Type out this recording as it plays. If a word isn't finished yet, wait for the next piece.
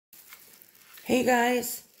Hey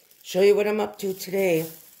guys, show you what I'm up to today.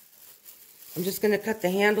 I'm just going to cut the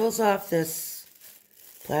handles off this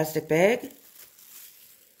plastic bag.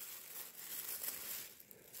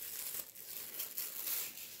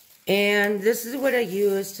 And this is what I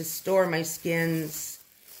use to store my skins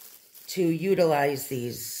to utilize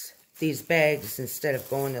these bags instead of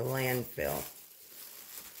going to the landfill.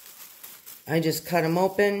 I just cut them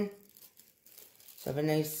open. So I have a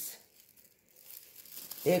nice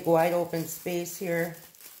big wide open space here.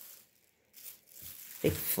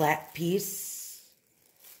 Big flat piece.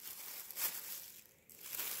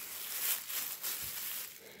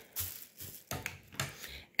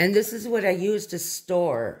 And this is what I use to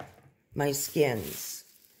store my skins.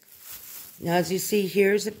 Now as you see,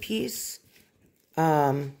 here's a piece.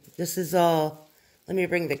 This is all, let me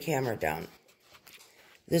bring the camera down.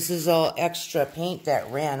 This is all extra paint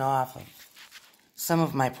that ran off of some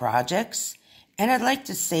of my projects. And I'd like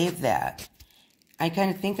to save that. I kind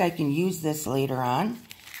of think I can use this later on.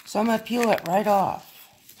 So I'm going to peel it right off.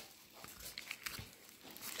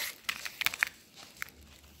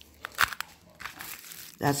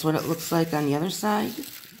 That's what it looks like on the other side.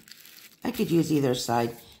 I could use either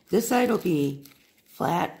side. This side will be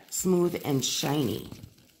flat, smooth, and shiny.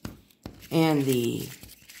 And the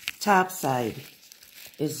top side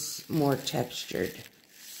is more textured.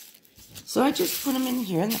 So I just put them in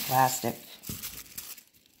here in the plastic.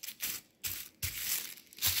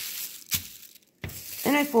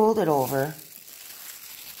 And I fold it over.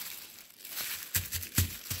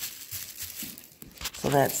 So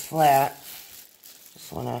that's flat.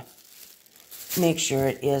 Just want to make sure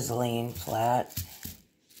it is laying flat.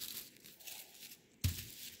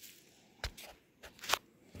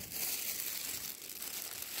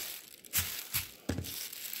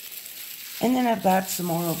 And then I've got some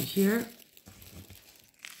more over here.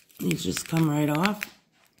 These just come right off.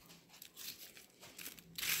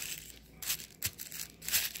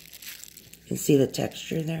 You can see the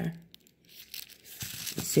texture there.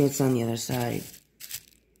 Let's see what's on the other side.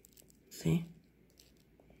 See?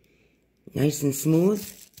 Nice and smooth.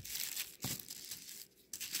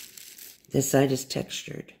 This side is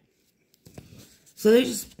textured. So they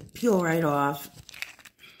just peel right off.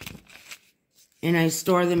 And I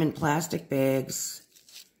store them in plastic bags.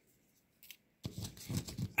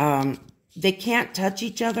 They can't touch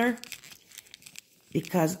each other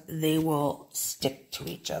because they will stick to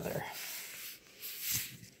each other,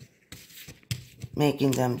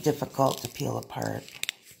 making them difficult to peel apart.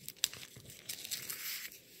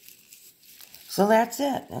 So that's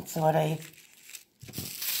it. That's what I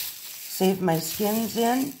save my skins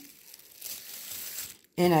in.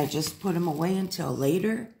 And I just put them away until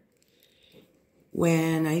later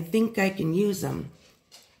when I think I can use them.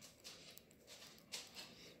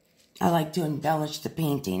 I like to embellish the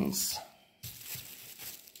paintings.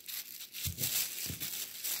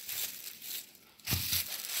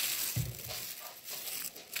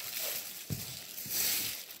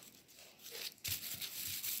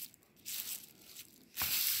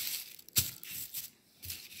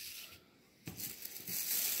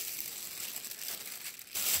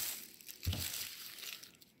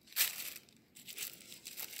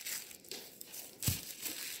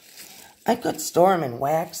 I could store them in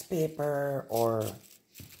wax paper or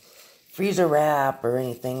freezer wrap or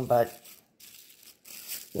anything, but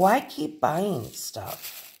why keep buying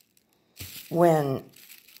stuff when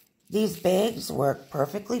these bags work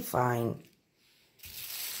perfectly fine?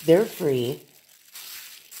 They're free,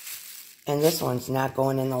 and this one's not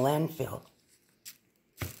going in the landfill.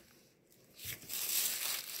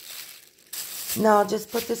 No, just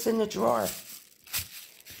put this in the drawer.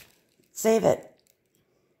 Save it.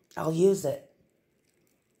 I'll use it.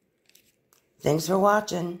 Thanks for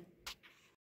watching.